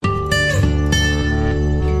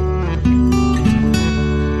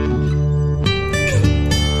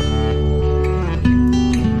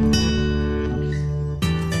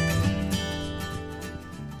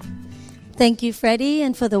Thank you, Freddie,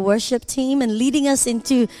 and for the worship team and leading us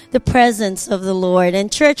into the presence of the Lord.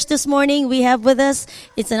 And church, this morning we have with us,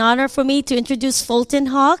 it's an honor for me to introduce Fulton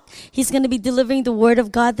Hawk. He's going to be delivering the word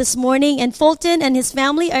of God this morning. And Fulton and his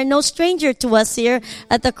family are no stranger to us here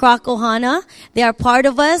at the Krakohana. They are part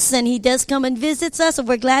of us, and he does come and visits us, and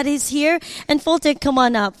we're glad he's here. And Fulton, come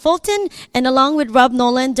on up. Fulton, and along with Rob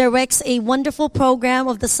Nolan, directs a wonderful program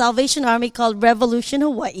of the Salvation Army called Revolution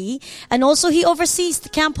Hawaii. And also he oversees the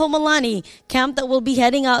Camp Homalani camp that we'll be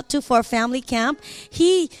heading out to for our family camp.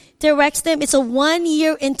 He directs them. It's a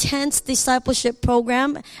 1-year intense discipleship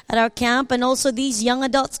program at our camp. And also these young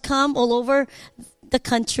adults come all over the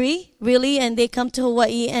country, really, and they come to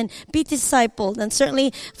Hawaii and be discipled. And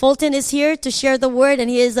certainly Fulton is here to share the word, and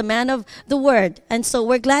he is a man of the word. And so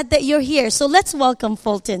we're glad that you're here. So let's welcome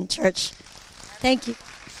Fulton, church. Thank you.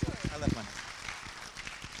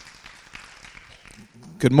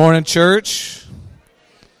 Good morning, church.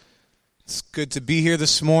 It's good to be here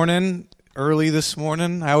this morning, early this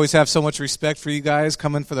morning. I always have so much respect for you guys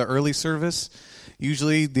coming for the early service.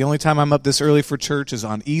 Usually the only time I'm up this early for church is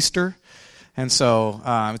on Easter. And so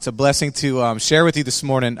it's a blessing to share with you this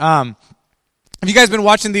morning. Have you guys been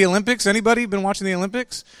watching the Olympics? Anybody been watching the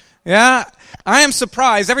Olympics? Yeah, I am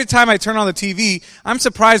surprised. Every time I turn on the TV, I'm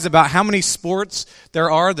surprised about how many sports there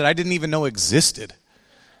are that I didn't even know existed.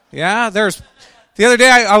 Yeah, the other day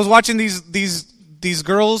I was watching these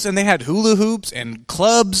girls, and they had hula hoops and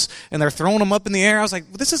clubs, and they're throwing them up in the air. I was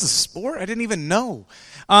like, this is a sport? I didn't even know.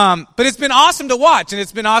 But it's been awesome to watch, and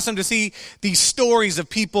it's been awesome to see these stories of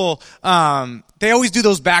people. They always do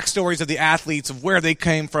those backstories of the athletes, of where they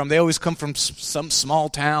came from. They always come from some small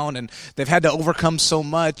town, and they've had to overcome so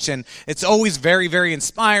much, and it's always very, very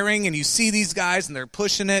inspiring, and you see these guys, and they're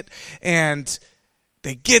pushing it, and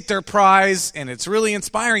they get their prize, and it's really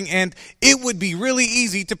inspiring, and it would be really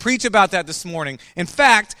easy to preach about that this morning. In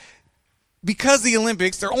fact, because the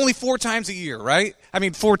Olympics, they're only 4 times a year, right? I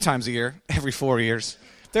mean, 4 times a year, every 4 years.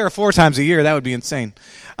 If there are 4 times a year, that would be insane.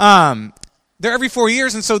 They're every 4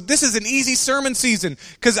 years, and so this is an easy sermon season,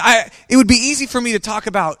 because it would be easy for me to talk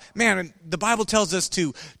about, man, the Bible tells us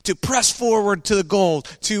to press forward to the goal,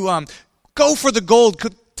 to go for the gold,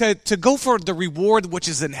 to go for the reward which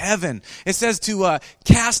is in heaven. It says to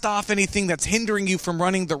cast off anything that's hindering you from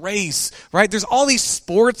running the race, right? There's all these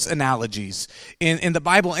sports analogies in the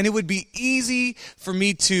Bible, and it would be easy for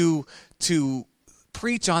me to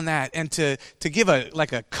preach on that and to give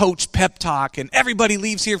a coach pep talk, and everybody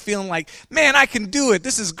leaves here feeling like, man, I can do it.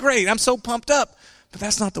 This is great. I'm so pumped up. But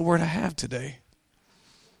that's not the word I have today.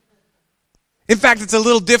 In fact, it's a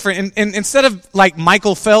little different. And instead of like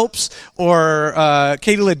Michael Phelps or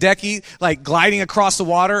Katie Ledecky, like gliding across the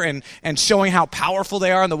water and showing how powerful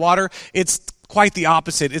they are in the water, it's quite the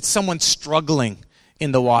opposite. It's someone struggling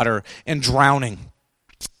in the water and drowning.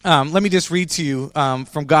 Let me just read to you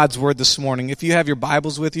from God's Word this morning. If you have your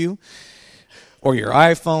Bibles with you, or your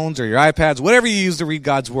iPhones or your iPads, whatever you use to read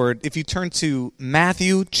God's Word, if you turn to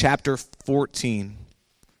Matthew chapter 14.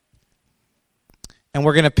 And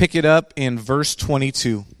we're going to pick it up in verse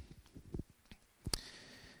 22.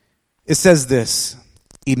 It says this: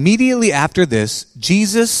 immediately after this,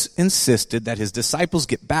 Jesus insisted that his disciples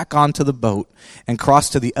get back onto the boat and cross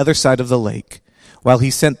to the other side of the lake, while he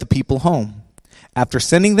sent the people home. After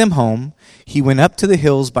sending them home, he went up to the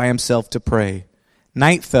hills by himself to pray.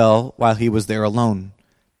 Night fell while he was there alone.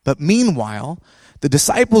 But meanwhile, the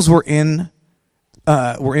disciples were in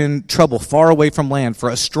trouble far away from land, for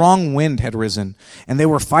a strong wind had risen, and they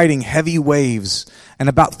were fighting heavy waves. And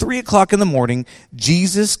about 3 o'clock in the morning,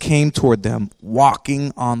 Jesus came toward them,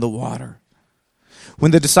 walking on the water.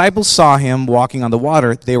 When the disciples saw him walking on the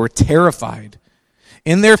water, they were terrified.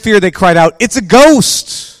 In their fear, they cried out, "It's a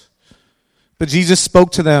ghost!" But Jesus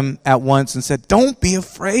spoke to them at once and said, "Don't be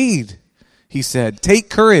afraid," he said. "Take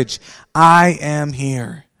courage, I am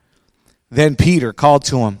here." Then Peter called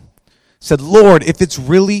to him, said, "Lord, if it's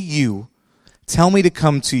really you, tell me to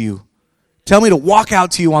come to you. Tell me to walk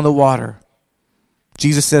out to you on the water."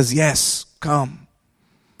 Jesus says, "Yes, come."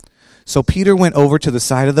 So Peter went over to the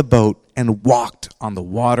side of the boat and walked on the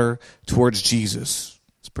water towards Jesus.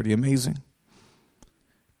 It's pretty amazing.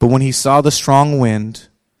 But when he saw the strong wind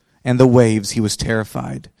and the waves, he was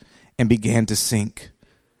terrified and began to sink.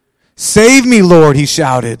 "Save me, Lord," he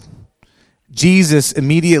shouted. Jesus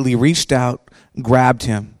immediately reached out, grabbed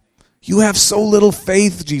him. "You have so little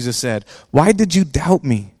faith," Jesus said. "Why did you doubt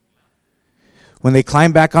me?" When they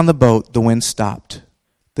climbed back on the boat, the wind stopped.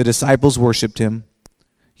 The disciples worshiped him.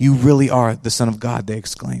 "You really are the Son of God," they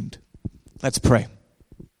exclaimed. Let's pray.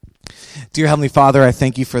 Dear Heavenly Father, I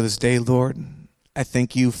thank you for this day, Lord. I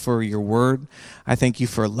thank you for your word. I thank you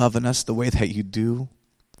for loving us the way that you do.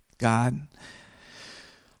 God.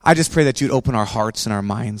 I just pray that you'd open our hearts and our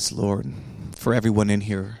minds, Lord, for everyone in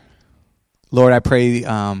here. Lord, I pray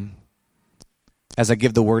as I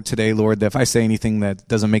give the word today, Lord, that if I say anything that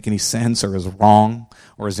doesn't make any sense or is wrong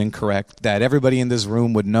or is incorrect, that everybody in this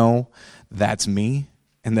room would know that's me,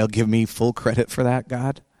 and they'll give me full credit for that,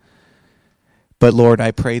 God. But Lord,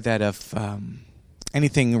 I pray that if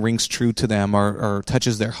anything rings true to them or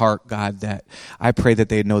touches their heart, God, that I pray that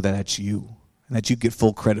they know that that's you and that you get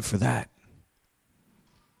full credit for that.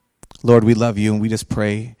 Lord, we love you, and we just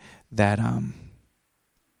pray that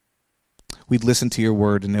we'd listen to your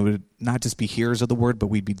word, and it would not just be hearers of the word, but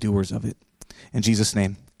we'd be doers of it. In Jesus'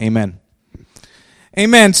 name, amen.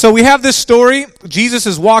 Amen. So we have this story. Jesus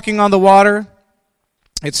is walking on the water.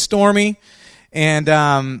 It's stormy, and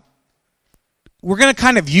we're going to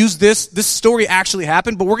kind of use this. This story actually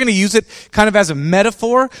happened, but we're going to use it kind of as a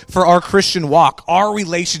metaphor for our Christian walk, our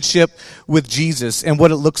relationship with Jesus and what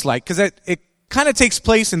it looks like, because it kind of takes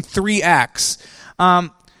place in 3 acts.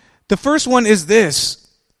 The first one is this.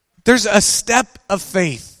 There's a step of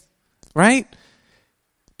faith, right?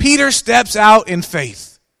 Peter steps out in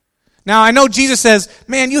faith. Now, I know Jesus says,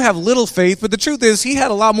 man, you have little faith, but the truth is he had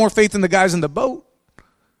a lot more faith than the guys in the boat.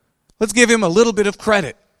 Let's give him a little bit of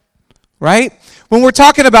credit, right? When we're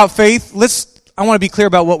talking about faith, I want to be clear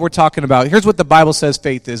about what we're talking about. Here's what the Bible says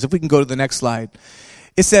faith is. If we can go to the next slide.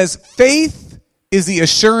 It says, faith is the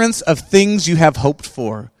assurance of things you have hoped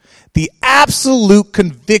for, the absolute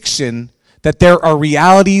conviction that there are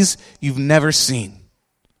realities you've never seen,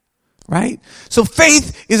 right? So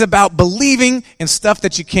faith is about believing in stuff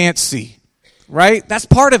that you can't see, right? That's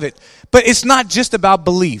part of it. But it's not just about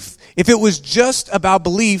belief. If it was just about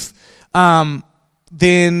belief, then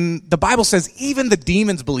the Bible says even the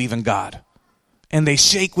demons believe in God, and they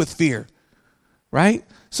shake with fear, right?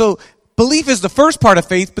 So belief is the first part of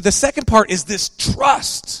faith, but the second part is this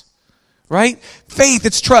trust, right? Faith,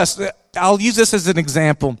 it's trust. I'll use this as an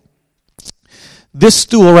example. This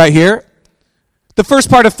stool right here, the first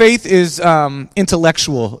part of faith is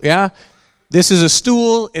intellectual, yeah? This is a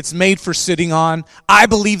stool. It's made for sitting on. I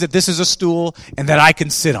believe that this is a stool and that I can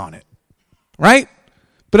sit on it, right?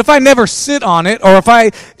 But if I never sit on it, or if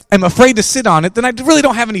I am afraid to sit on it, then I really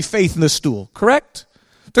don't have any faith in the stool, correct?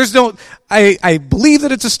 I believe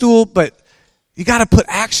that it's a stool, but you got to put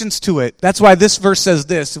actions to it. That's why this verse says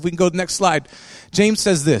this. If we can go to the next slide. James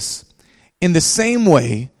says this. In the same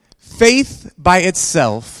way, faith by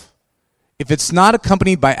itself, if it's not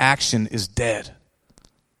accompanied by action, is dead.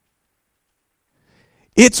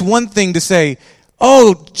 It's one thing to say,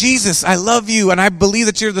 oh, Jesus, I love you, and I believe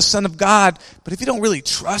that you're the Son of God. But if you don't really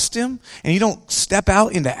trust him, and you don't step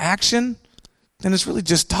out into action, then it's really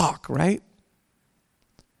just talk, right?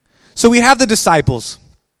 So we have the disciples.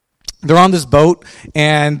 They're on this boat,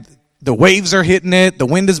 and the waves are hitting it, the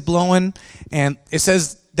wind is blowing, and it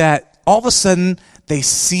says that all of a sudden, they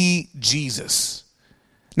see Jesus.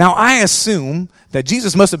 Now, I assume that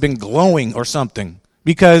Jesus must have been glowing or something,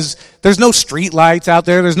 because there's no street lights out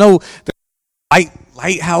there. There's no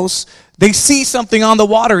lighthouse. They see something on the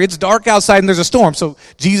water. It's dark outside and there's a storm. So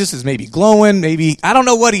Jesus is maybe glowing, maybe, I don't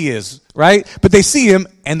know what he is, right? But they see him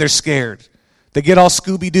and they're scared. They get all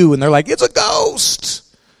Scooby-Doo and they're like, it's a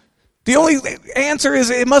ghost. The only answer is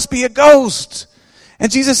it must be a ghost.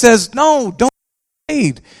 And Jesus says, no, don't be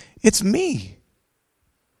afraid. It's me.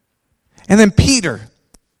 And then Peter,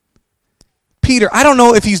 I don't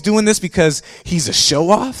know if he's doing this because he's a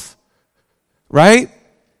show-off, right?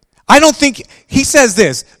 I don't think, he says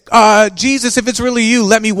this, Jesus, if it's really you,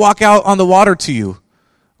 let me walk out on the water to you,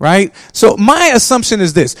 right? So my assumption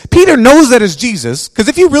is this. Peter knows that it's Jesus, because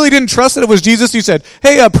if you really didn't trust that it was Jesus, you said,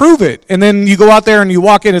 hey, prove it. And then you go out there and you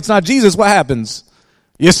walk in, it's not Jesus, what happens?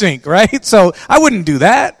 You sink, right? So I wouldn't do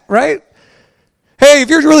that, right? Hey, if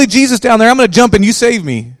you're really Jesus down there, I'm going to jump and you save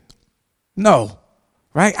me. No,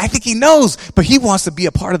 right? I think he knows, but he wants to be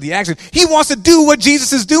a part of the action. He wants to do what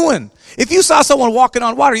Jesus is doing. If you saw someone walking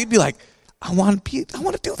on water, you'd be like, I want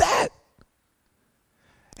to do that.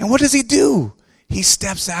 And what does he do? He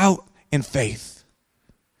steps out in faith.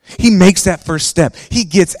 He makes that first step. He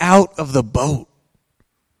gets out of the boat.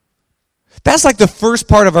 That's like the first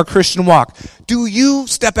part of our Christian walk. Do you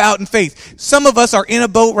step out in faith? Some of us are in a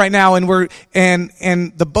boat right now and we're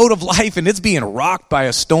the boat of life, and it's being rocked by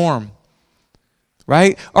a storm.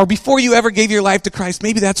 Right? Or before you ever gave your life to Christ,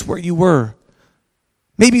 maybe that's where you were.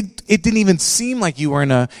 Maybe it didn't even seem like you were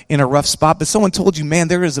in a rough spot, but someone told you, man,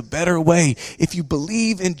 there is a better way. If you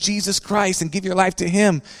believe in Jesus Christ and give your life to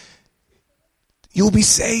him, you'll be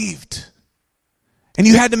saved. And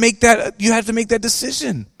you had to make that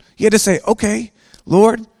decision. You had to say, okay,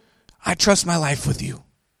 Lord, I trust my life with you.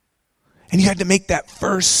 And you had to make that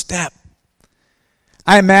first step.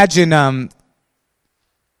 I imagine,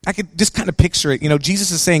 I could just kind of picture it. You know,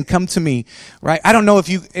 Jesus is saying, come to me, right? I don't know if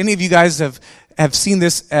any of you guys have seen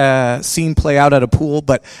this scene play out at a pool,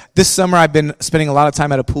 but this summer I've been spending a lot of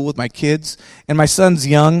time at a pool with my kids, and my son's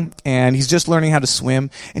young, and he's just learning how to swim.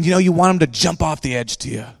 And you know, you want him to jump off the edge to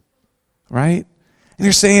you, right? And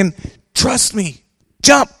you're saying, trust me,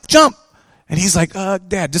 jump. And he's like,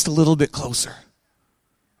 Dad, just a little bit closer.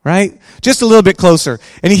 Right? Just a little bit closer.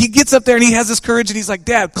 And he gets up there and he has this courage and he's like,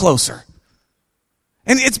 Dad, closer.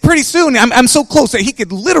 And it's pretty soon, I'm so close that he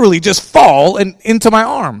could literally just fall into my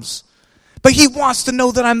arms. But he wants to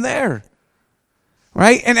know that I'm there.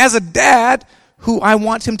 Right? And as a dad who I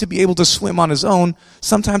want him to be able to swim on his own,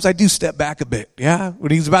 sometimes I do step back a bit. Yeah?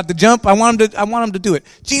 When he's about to jump, I want him to do it.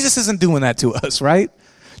 Jesus isn't doing that to us, right?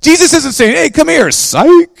 Jesus isn't saying, hey, come here,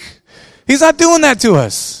 psych. He's not doing that to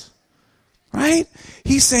us. Right?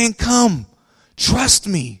 He's saying, come, trust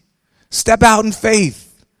me, step out in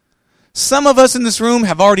faith. Some of us in this room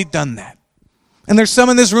have already done that. And there's some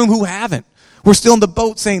in this room who haven't. We're still in the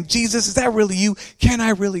boat saying, Jesus, is that really you? Can I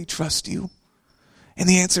really trust you? And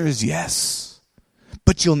the answer is yes.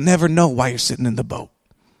 But you'll never know why you're sitting in the boat.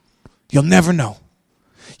 You'll never know.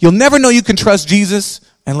 You'll never know you can trust Jesus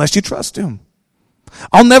unless you trust him.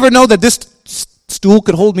 I'll never know that this stool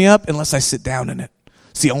could hold me up unless I sit down in it.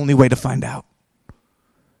 It's the only way to find out.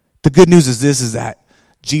 The good news is that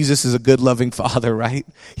Jesus is a good, loving Father, right?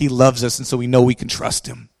 He loves us, and so we know we can trust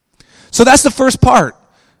him. So that's the first part.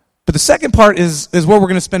 But the second part is where we're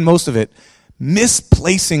going to spend most of it,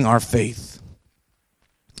 misplacing our faith.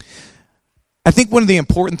 I think one of the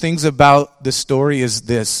important things about this story is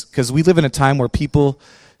this, because we live in a time where people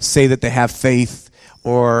say that they have faith,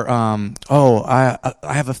 or, I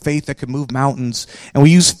have a faith that can move mountains. And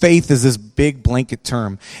we use faith as this big blanket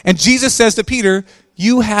term. And Jesus says to Peter,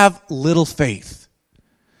 you have little faith.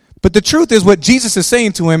 But the truth is what Jesus is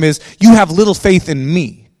saying to him is, you have little faith in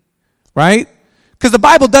me, right? Because the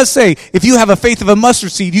Bible does say, if you have a faith of a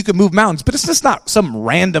mustard seed, you can move mountains. But it's just not some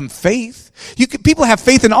random faith. People have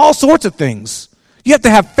faith in all sorts of things. You have to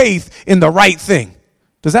have faith in the right thing.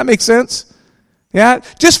 Does that make sense? Yeah?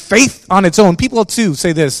 Just faith on its own. People too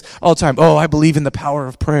say this all the time. Oh, I believe in the power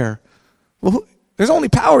of prayer. Well, there's only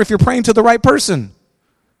power if you're praying to the right person.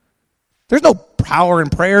 There's no power in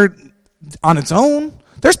prayer on its own.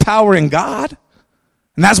 There's power in God.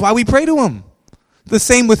 And that's why we pray to him. The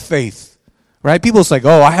same with faith. Right? People say,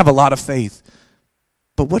 oh, I have a lot of faith.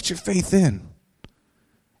 But what's your faith in?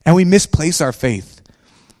 And we misplace our faith.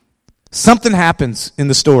 Something happens in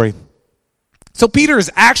the story. So Peter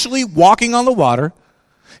is actually walking on the water.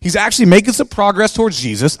 He's actually making some progress towards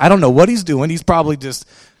Jesus. I don't know what he's doing. He's probably just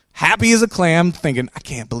happy as a clam, thinking, I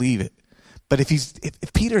can't believe it. But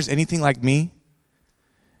if Peter is anything like me,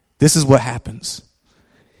 this is what happens.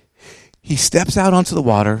 He steps out onto the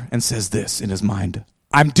water and says this in his mind,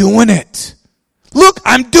 I'm doing it. Look,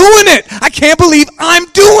 I'm doing it. I can't believe I'm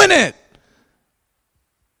doing it.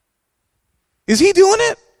 Is he doing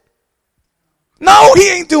it? No, he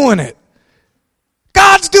ain't doing it.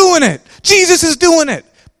 God's doing it. Jesus is doing it.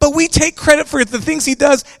 But we take credit for the things he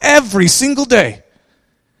does every single day.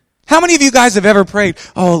 How many of you guys have ever prayed,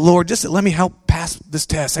 oh, Lord, just let me help pass this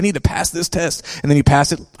test. I need to pass this test. And then you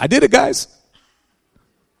pass it. I did it, guys.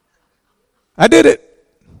 I did it.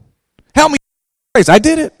 Help me. I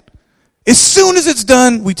did it. As soon as it's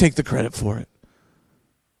done, we take the credit for it.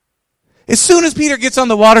 As soon as Peter gets on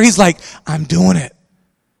the water, he's like, I'm doing it.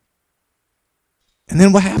 And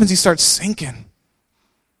then what happens? He starts sinking.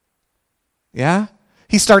 Yeah?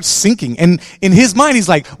 He starts sinking. And in his mind, he's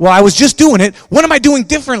like, well, I was just doing it. What am I doing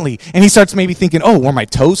differently? And he starts maybe thinking, oh, were my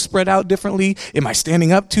toes spread out differently? Am I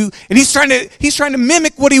standing up too? And he's trying to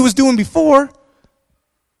mimic what he was doing before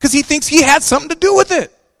because he thinks he had something to do with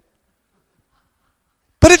it.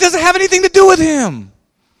 But it doesn't have anything to do with him.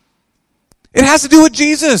 It has to do with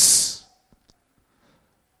Jesus.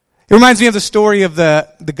 It reminds me of the story of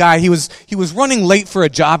the guy. He was running late for a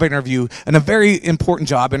job interview, and a very important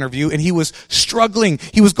job interview, and he was struggling.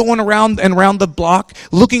 He was going around and around the block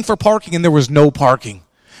looking for parking, and there was no parking.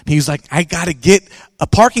 And he was like, I got to get a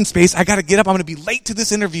parking space. I got to get up. I'm going to be late to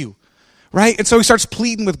this interview. Right? And so he starts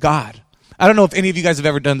pleading with God. I don't know if any of you guys have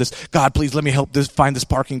ever done this. God, please let me find this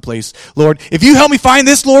parking place. Lord, if you help me find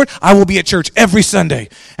this, Lord, I will be at church every Sunday.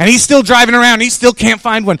 And he's still driving around. He still can't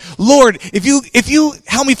find one. Lord, if you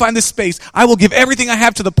help me find this space, I will give everything I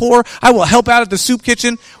have to the poor. I will help out at the soup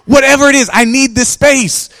kitchen. Whatever it is, I need this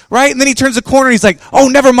space. Right? And then he turns the corner and he's like, oh,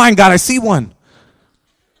 never mind, God, I see one.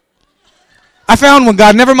 I found one,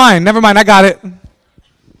 God. Never mind, I got it.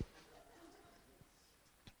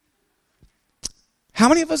 How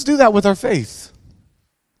many of us do that with our faith?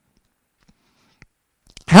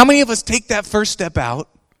 How many of us take that first step out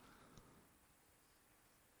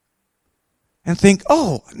and think,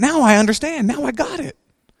 oh, now I understand. Now I got it.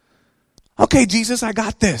 Okay, Jesus, I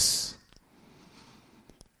got this.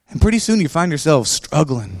 And pretty soon you find yourself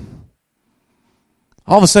struggling.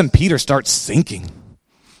 All of a sudden, Peter starts sinking,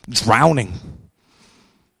 drowning,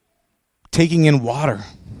 taking in water.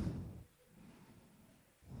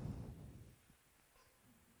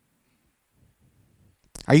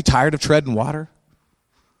 Are you tired of treading water?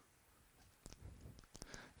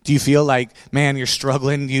 Do you feel like, man, you're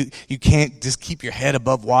struggling? You can't just keep your head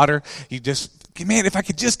above water. Man, if I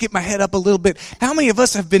could just get my head up a little bit. How many of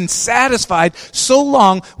us have been satisfied so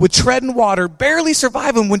long with treading water, barely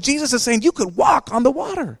surviving, when Jesus is saying you could walk on the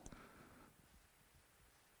water?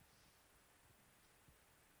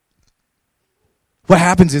 What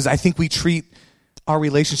happens is I think we treat our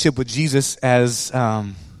relationship with Jesus as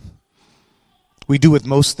we do with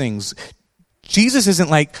most things. Jesus isn't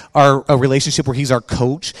like a relationship where he's our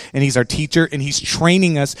coach and he's our teacher and he's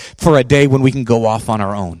training us for a day when we can go off on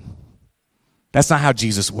our own. That's not how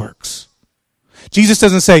Jesus works. Jesus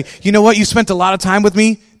doesn't say, you know what, you spent a lot of time with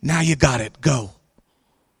me, now you got it, go.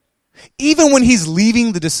 Even when he's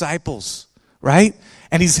leaving the disciples, right?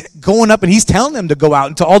 And he's going up and he's telling them to go out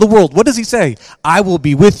into all the world. What does he say? I will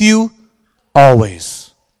be with you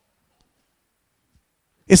always.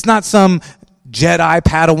 It's not some Jedi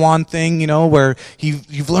Padawan thing, where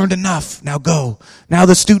you've learned enough, now go. Now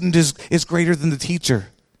the student is greater than the teacher.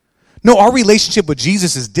 No, our relationship with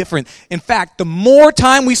Jesus is different. In fact, the more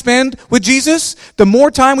time we spend with Jesus, the more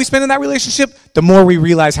time we spend in that relationship, the more we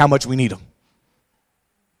realize how much we need him.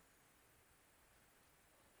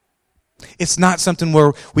 It's not something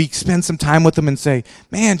where we spend some time with him and say,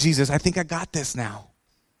 man, Jesus, I think I got this now.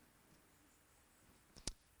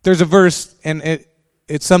 There's a verse, and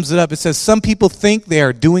it sums it up. It says, some people think they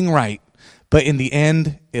are doing right, but in the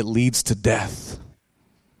end, it leads to death.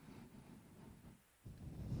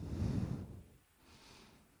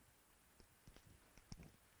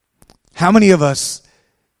 How many of us,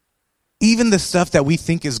 even the stuff that we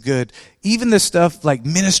think is good, even the stuff like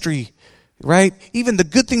ministry, right? Even the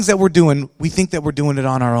good things that we're doing, we think that we're doing it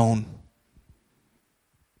on our own.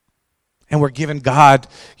 And we're giving God,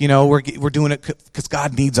 we're doing it because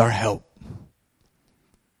God needs our help.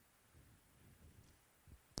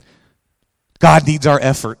 God needs our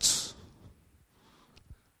efforts.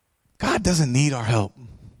 God doesn't need our help.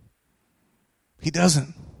 He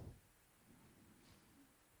doesn't.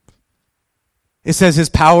 It says his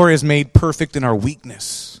power is made perfect in our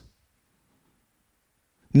weakness,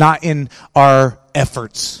 not in our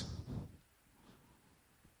efforts.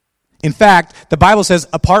 In fact, the Bible says,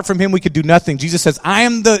 apart from him, we could do nothing. Jesus says, I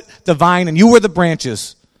am the vine and you are the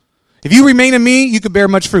branches. If you remain in me, you could bear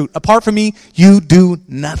much fruit. Apart from me, you do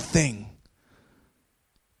nothing.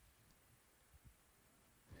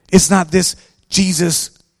 It's not this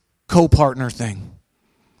Jesus co-partner thing.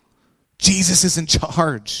 Jesus is in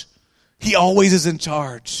charge. He always is in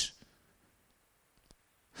charge.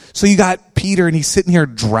 So you got Peter and he's sitting here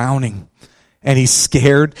drowning and he's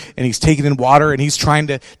scared and he's taking in water and he's trying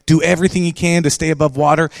to do everything he can to stay above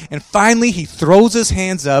water. And finally he throws his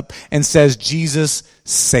hands up and says, Jesus,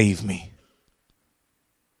 save me.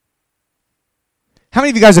 How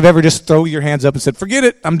many of you guys have ever just thrown your hands up and said, forget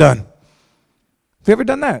it, I'm done? Have you ever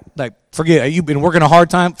done that? Like, forget it. You've been working a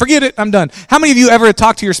hard time. Forget it. I'm done. How many of you ever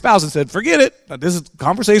talked to your spouse and said, forget it.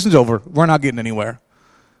 Conversation's over. We're not getting anywhere.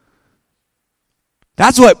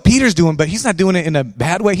 That's what Peter's doing, but he's not doing it in a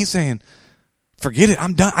bad way. He's saying, forget it.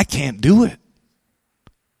 I'm done. I can't do it.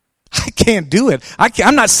 I can't do it.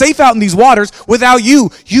 I'm not safe out in these waters without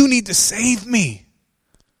you. You need to save me.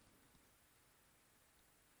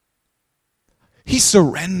 He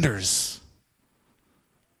surrenders.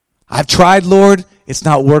 I've tried, Lord. It's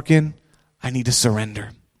not working. I need to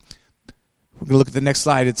surrender. We're going to look at the next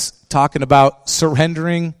slide. It's talking about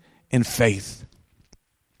surrendering in faith.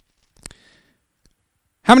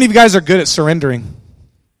 How many of you guys are good at surrendering?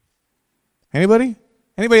 Anybody?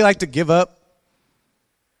 Anybody like to give up?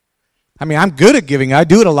 I mean, I'm good at giving. I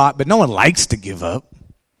do it a lot, but no one likes to give up.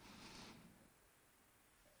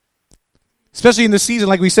 Especially in this season,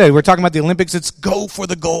 like we said, we're talking about the Olympics. It's go for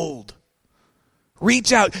the gold.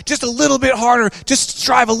 Reach out just a little bit harder. Just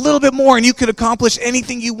strive a little bit more, and you could accomplish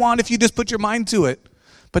anything you want if you just put your mind to it.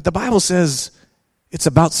 But the Bible says it's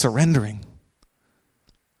about surrendering.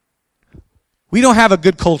 We don't have a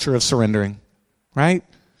good culture of surrendering, right?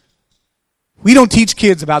 We don't teach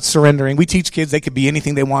kids about surrendering. We teach kids they could be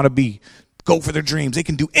anything they want to be. Go for their dreams. They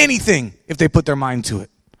can do anything if they put their mind to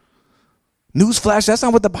it. Newsflash, that's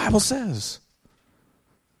not what the Bible says.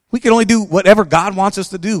 We can only do whatever God wants us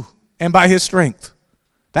to do, and by his strength.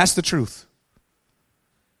 That's the truth.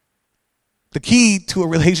 The key to a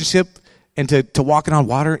relationship and to walking on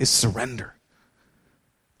water is surrender.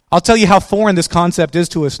 I'll tell you how foreign this concept is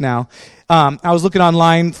to us now. I was looking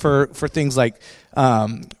online for things like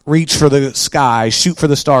reach for the sky, shoot for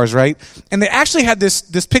the stars, right? And they actually had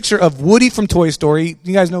this picture of Woody from Toy Story.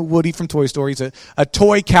 You guys know Woody from Toy Story. He's a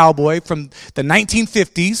toy cowboy from the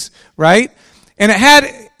 1950s, right? And it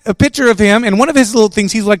had a picture of him, and one of his little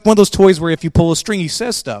things, he's like one of those toys where if you pull a string, he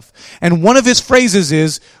says stuff. And one of his phrases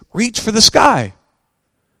is, reach for the sky.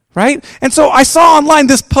 Right? And so I saw online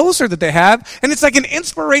this poster that they have, and it's like an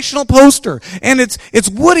inspirational poster. And it's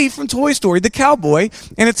Woody from Toy Story, the cowboy,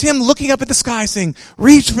 and it's him looking up at the sky saying,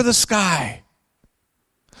 reach for the sky.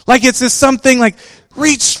 Like it's this something like,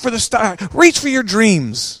 reach for the sky, reach for your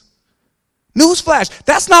dreams. Newsflash,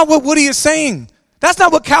 that's not what Woody is saying. That's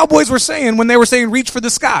not what cowboys were saying when they were saying reach for the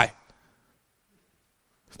sky.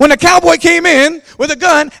 When a cowboy came in with a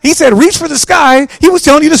gun, he said, reach for the sky. He was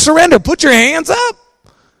telling you to surrender. Put your hands up.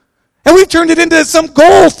 And we've turned it into some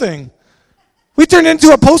goal thing. We turned it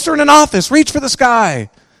into a poster in an office. Reach for the sky.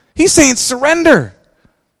 He's saying surrender.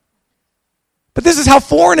 But this is how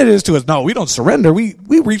foreign it is to us. No, we don't surrender. We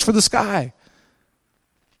reach for the sky.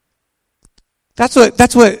 That's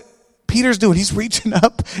what Peter's doing. He's reaching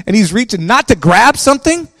up, and he's reaching not to grab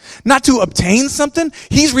something, not to obtain something.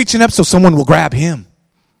 He's reaching up so someone will grab him.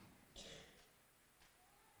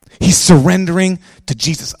 He's surrendering to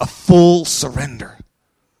Jesus, a full surrender.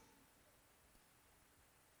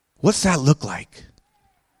 What's that look like?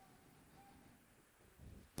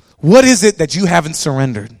 What is it that you haven't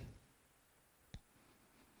surrendered?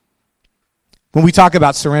 When we talk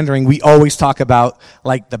about surrendering, we always talk about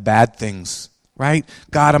like the bad things, right?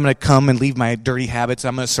 God, I'm going to come and leave my dirty habits.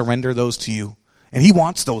 I'm going to surrender those to you. And he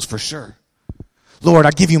wants those for sure. Lord,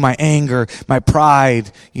 I give you my anger, my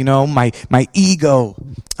pride, my ego,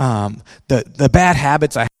 the bad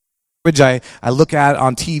habits I look at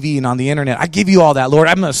on TV and on the internet. I give you all that, Lord.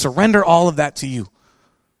 I'm going to surrender all of that to you.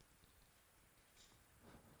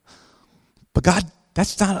 But God,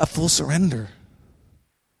 that's not a full surrender.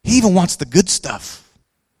 He even wants the good stuff.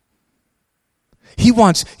 He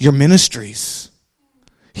wants your ministries.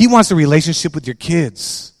 He wants a relationship with your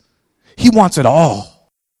kids. He wants it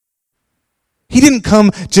all. He didn't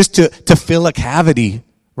come just to fill a cavity,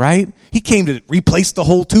 right? He came to replace the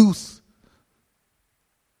whole tooth.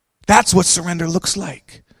 That's what surrender looks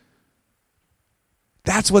like.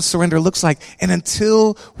 That's what surrender looks like. And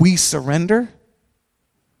until we surrender,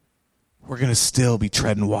 we're going to still be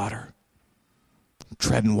treading water.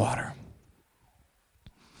 Treading water.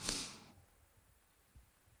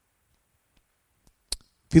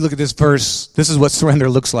 If you look at this verse, this is what surrender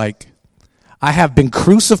looks like. I have been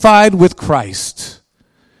crucified with Christ,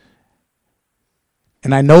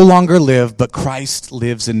 and I no longer live, but Christ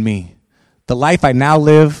lives in me. The life I now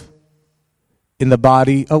live in the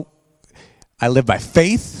body, I live by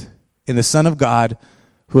faith in the Son of God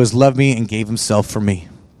who has loved me and gave himself for me.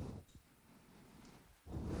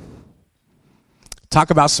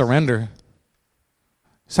 Talk about surrender.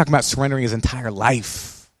 He's talking about surrendering his entire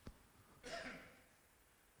life.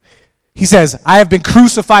 He says, I have been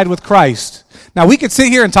crucified with Christ. Now, we could sit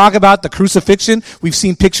here and talk about the crucifixion. We've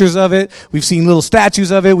seen pictures of it. We've seen little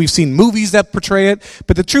statues of it. We've seen movies that portray it.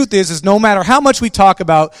 But the truth is no matter how much we talk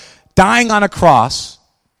about dying on a cross,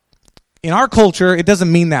 in our culture, it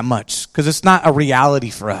doesn't mean that much because it's not a reality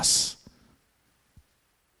for us.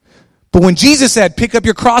 But when Jesus said, pick up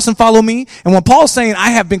your cross and follow me, and when Paul's saying,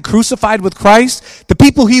 I have been crucified with Christ, the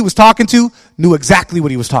people he was talking to knew exactly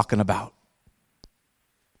what he was talking about.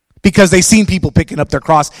 Because they seen people picking up their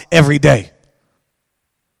cross every day.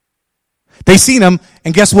 They seen them,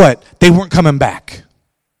 and guess what? They weren't coming back.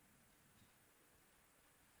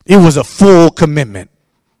 It was a full commitment.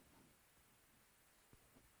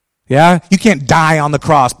 Yeah? You can't die on the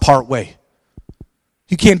cross part way.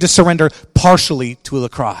 You can't just surrender partially to the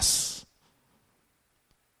cross.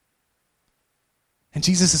 And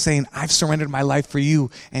Jesus is saying, I've surrendered my life for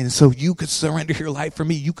you, and so you could surrender your life for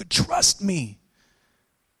me. You could trust me.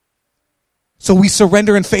 So we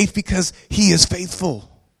surrender in faith because he is faithful.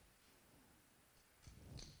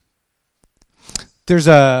 There's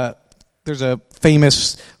a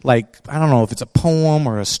famous, I don't know if it's a poem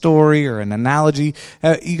or a story or an analogy.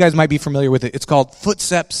 You guys might be familiar with it. It's called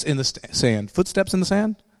Footsteps in the Sand. Footsteps in the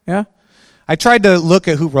Sand? Yeah? I tried to look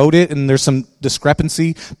at who wrote it, and there's some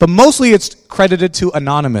discrepancy. But mostly it's credited to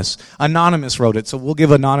Anonymous. Anonymous wrote it, so we'll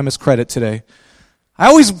give Anonymous credit today. I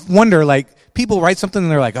always wonder, people write something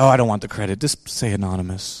and they're like, oh, I don't want the credit. Just say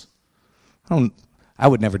Anonymous. I I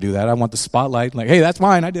would never do that. I want the spotlight. Like, hey, that's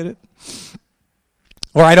mine. I did it.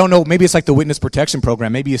 Or I don't know, maybe it's like the witness protection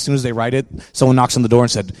program. Maybe as soon as they write it, someone knocks on the door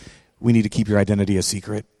and said, we need to keep your identity a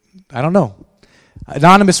secret. I don't know.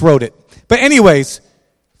 Anonymous wrote it. But anyways,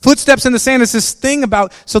 footsteps in the sand is this thing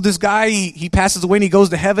about, so this guy, he passes away and he goes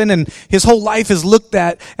to heaven, and his whole life is looked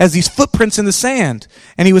at as these footprints in the sand.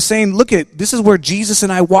 And he was saying, look at, this is where Jesus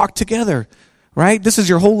and I walked together, right? This is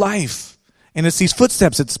your whole life. And it's these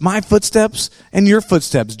footsteps. It's my footsteps and your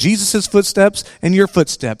footsteps. Jesus' footsteps and your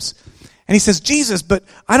footsteps. And he says, Jesus, but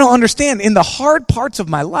I don't understand. In the hard parts of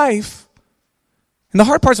my life,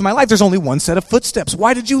 there's only one set of footsteps.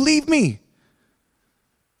 Why did you leave me?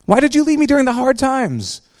 Why did you leave me during the hard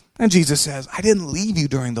times? And Jesus says, I didn't leave you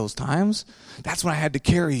during those times. That's when I had to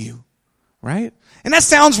carry you, right? And that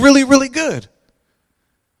sounds really, really good.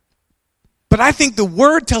 But I think the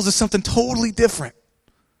word tells us something totally different.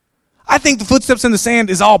 I think the footsteps in the sand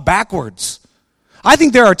is all backwards. I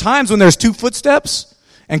think there are times when there's two footsteps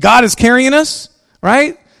and God is carrying us,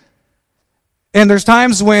 right? And there's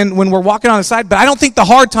times when we're walking on the side, but I don't think the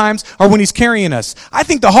hard times are when he's carrying us. I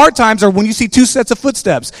think the hard times are when you see two sets of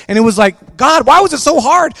footsteps. And it was like, God, why was it so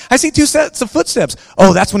hard? I see two sets of footsteps.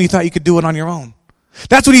 Oh, that's when you thought you could do it on your own.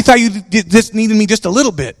 That's when you thought you just needed me just a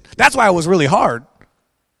little bit. That's why it was really hard.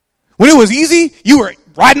 When it was easy, you were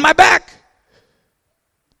riding my back.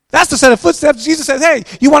 That's the set of footsteps. Jesus says, hey,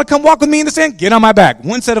 you want to come walk with me in the sand? Get on my back.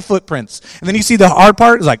 One set of footprints. And then you see the hard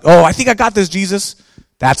part. It's like, oh, I think I got this, Jesus.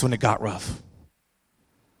 That's when it got rough.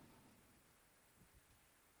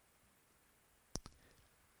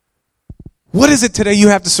 What is it today you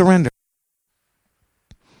have to surrender?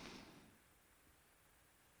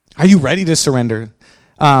 Are you ready to surrender?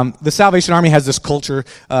 The Salvation Army has this culture,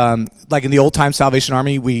 like in the old time Salvation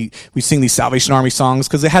Army, we sing these Salvation Army songs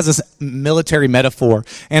because it has this military metaphor.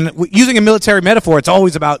 And using a military metaphor, it's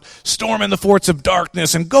always about storming the forts of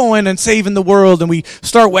darkness and going and saving the world. And we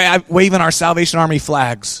start waving our Salvation Army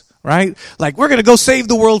flags, right? Like, we're going to go save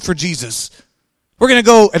the world for Jesus. We're going to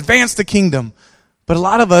go advance the kingdom. But a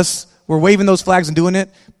lot of us, we're waving those flags and doing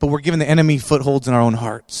it, but we're giving the enemy footholds in our own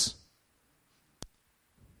hearts.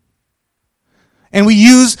 And we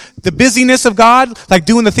use the busyness of God, like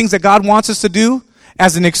doing the things that God wants us to do,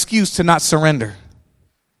 as an excuse to not surrender.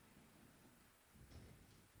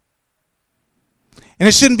 And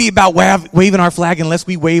it shouldn't be about waving our flag unless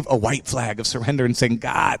we wave a white flag of surrender and saying,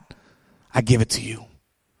 God, I give it to you.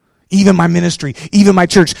 Even my ministry, even my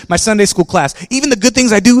church, my Sunday school class, even the good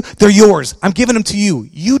things I do, they're yours. I'm giving them to you.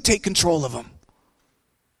 You take control of them.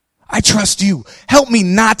 I trust you. Help me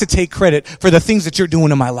not to take credit for the things that you're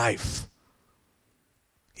doing in my life.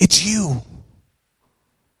 It's you.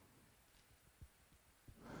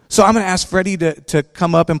 So I'm going to ask Freddie to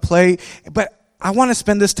come up and play. But I want to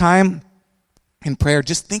spend this time in prayer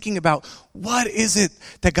just thinking about what is it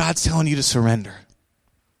that God's telling you to surrender.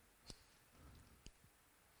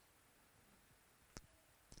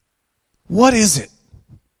 What is it?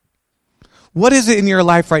 What is it in your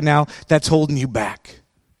life right now that's holding you back?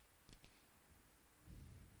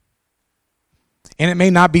 And it may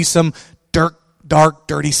not be some dark,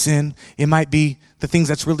 dirty sin. It might be the things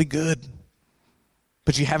that's really good,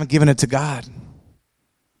 but you haven't given it to God.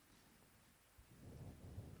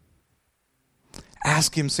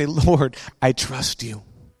 Ask him, say, Lord, I trust you.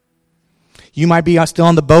 You might be still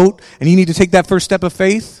on the boat, and you need to take that first step of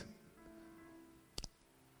faith.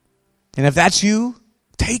 And if that's you,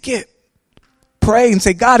 take it. Pray and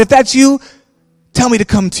say, God, if that's you, tell me to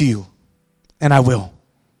come to you, and I will.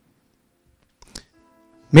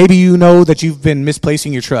 Maybe you know that you've been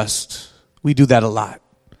misplacing your trust. We do that a lot.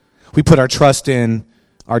 We put our trust in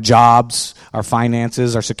our jobs, our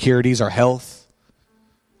finances, our securities, our health.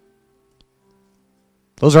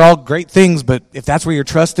 Those are all great things, but if that's where your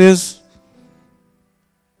trust is,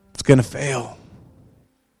 it's going to fail.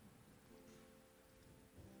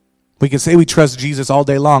 We can say we trust Jesus all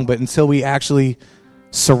day long, but until we actually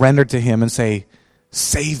surrender to him and say,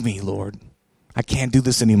 save me, Lord. I can't do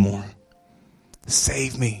this anymore.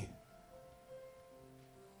 Save me.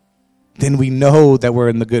 Then we know that we're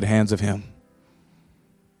in the good hands of him.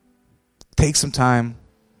 Take some time.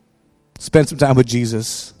 Spend some time with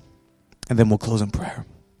Jesus. And then we'll close in prayer.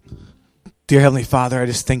 Dear Heavenly Father, I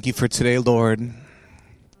just thank you for today, Lord.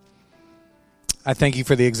 I thank you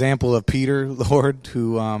for the example of Peter, Lord,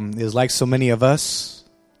 who is like so many of us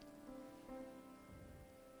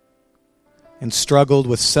and struggled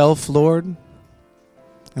with self, Lord,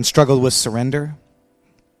 and struggled with surrender.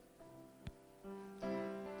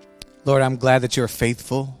 Lord, I'm glad that you're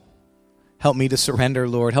faithful. Help me to surrender,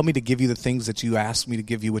 Lord. Help me to give you the things that you asked me to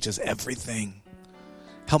give you, which is everything.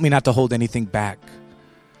 Help me not to hold anything back.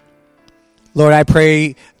 Lord, I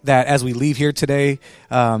pray that as we leave here today,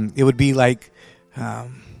 it would be like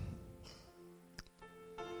when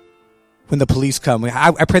the police come.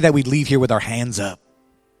 I pray that we'd leave here with our hands up.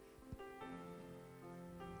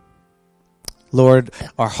 Lord,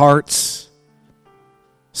 our hearts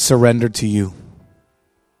surrendered to you.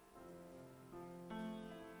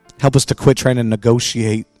 Help us to quit trying to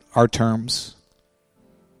negotiate our terms,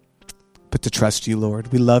 but to trust you,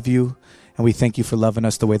 Lord. We love you, and we thank you for loving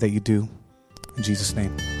us the way that you do. In Jesus'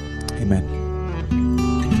 name, amen.